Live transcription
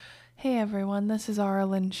Hey everyone, this is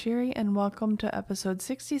Arlen Shiri, and welcome to episode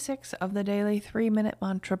 66 of the Daily 3-Minute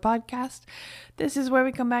Mantra Podcast. This is where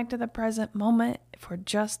we come back to the present moment for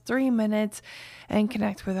just 3 minutes and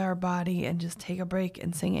connect with our body and just take a break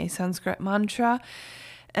and sing a Sanskrit mantra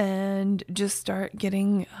and just start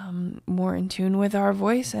getting more in tune with our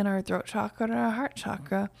voice and our throat chakra and our heart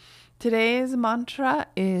chakra. Today's mantra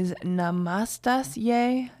is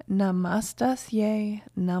Namastasyei, Namastasyei,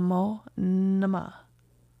 Namo, Namah.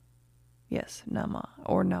 Yes, Namah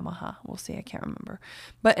or Namaha. We'll see. I can't remember.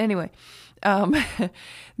 But anyway,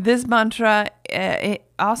 this mantra, it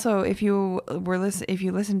also, if you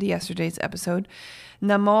listened to yesterday's episode,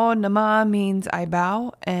 Namo, Namah means I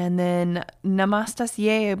bow. And then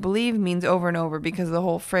Namastasyei, I believe, means over and over because the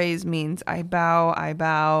whole phrase means I bow, I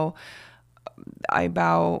bow, I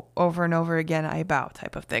bow over and over again, I bow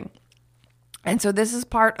type of thing. And so this is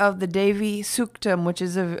part of the Devi Suktam, which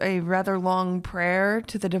is a rather long prayer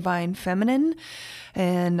to the Divine Feminine.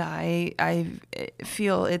 And I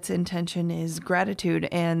feel its intention is gratitude.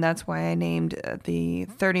 And that's why I named the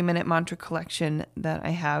 30-minute mantra collection that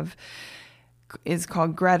I have is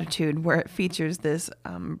called Gratitude, where it features this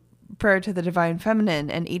prayer to the Divine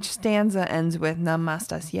Feminine. And each stanza ends with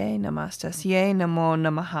Namastasyei, Namastasyei, Namo,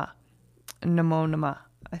 Namaha, Namo, Namah.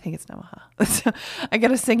 I think it's Namaha. I got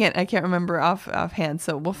to sing it. I can't remember offhand,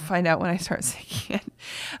 so we'll find out when I start singing it.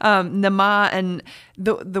 Namah, and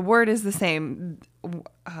the word is the same.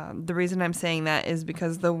 The reason I'm saying that is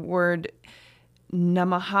because the word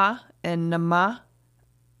Namaha and Namah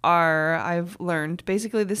are, I've learned,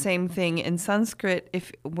 basically the same thing. In Sanskrit,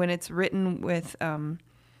 when it's written with an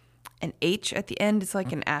H at the end, it's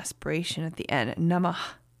like an aspiration at the end. Namah,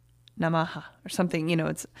 Namaha, or something,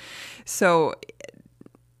 it's so...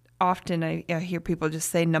 Often I hear people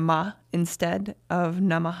just say Namah instead of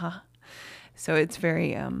Namaha. So it's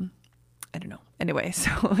very, I don't know. Anyway,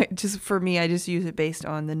 so just for me, I just use it based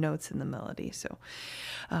on the notes and the melody. So,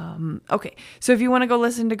 okay. So if you want to go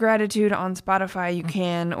listen to Gratitude on Spotify, you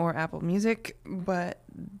can, or Apple Music. But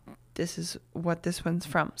this is what this one's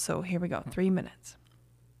from. So here we go. 3 minutes.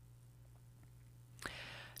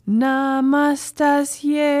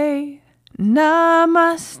 Namastasyei,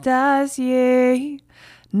 Namastasyei.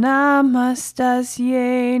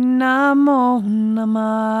 Namastasyei, Namo,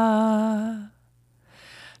 Namah.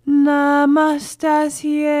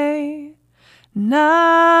 Namastasyei,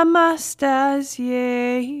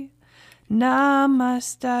 Namastasyei,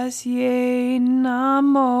 Namastasyei,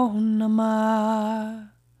 Namo, Namah.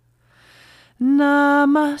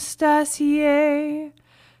 Namastasyei,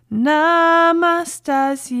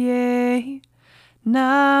 Namastasyei,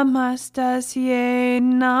 Namastasyei,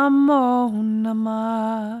 Namo,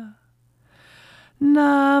 Namah.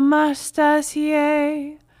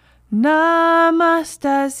 Namastasyei,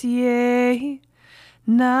 Namastasyei,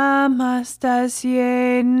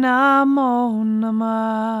 Namastasyei, Namo,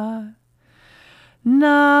 Namah.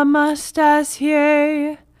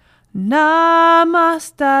 Namastasyei,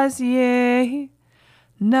 Namastasyei,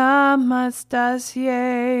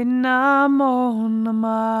 Namastasyei, Namo,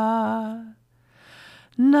 Namah.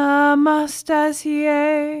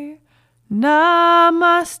 Namastasyei,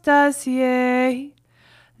 Namastasyei,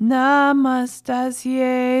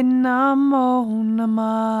 Namastasyei, Namo,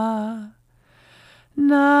 Namah.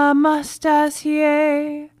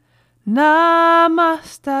 Namastasyei,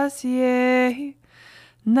 Namastasyei,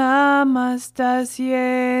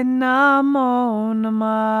 Namastasyei, Namo,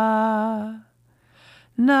 Namah.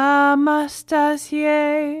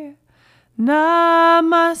 Namastasyei,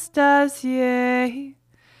 Namastasyei,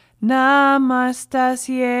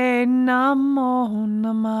 Namastasyei, Namo,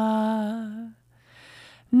 Namah.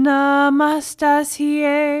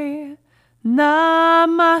 Namastasyei,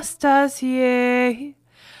 Namastasyei,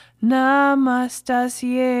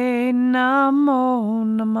 Namastasyei, Namo,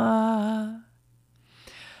 Namah.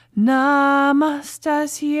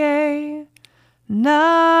 Namastasyei,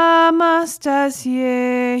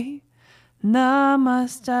 Namastasyei,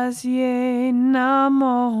 Namastasyei,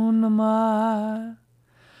 Namo, Namah.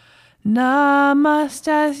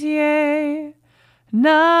 Namastasyei,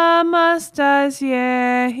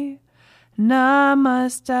 Namastasyei,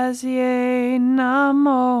 Namastasyei,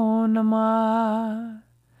 Namo, Namah.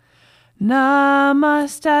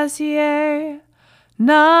 Namastasyei,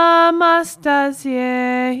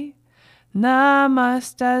 Namastasyei,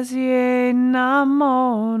 Namastasyei,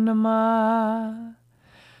 Namo, Namah.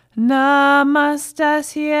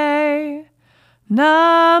 Namastasyei,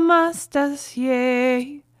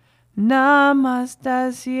 Namastasyei,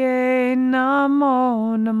 Namastasyei,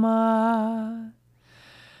 Namo, Namah.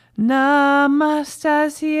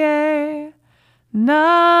 Namastasyei,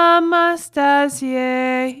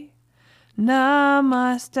 Namastasyei,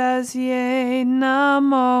 Namastasyei,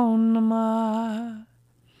 Namo Namah.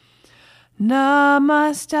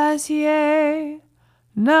 Namastasyei,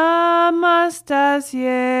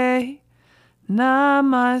 Namastasyei,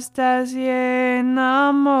 Namastasyei,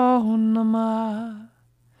 Namo Namah.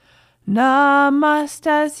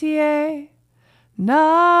 Namastasyei,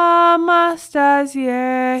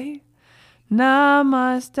 Namastasyei,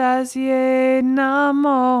 Namastasyei,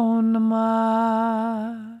 Namo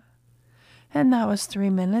Namah. And that was 3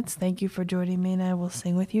 minutes. Thank you for joining me, and I will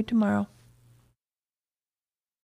sing with you tomorrow.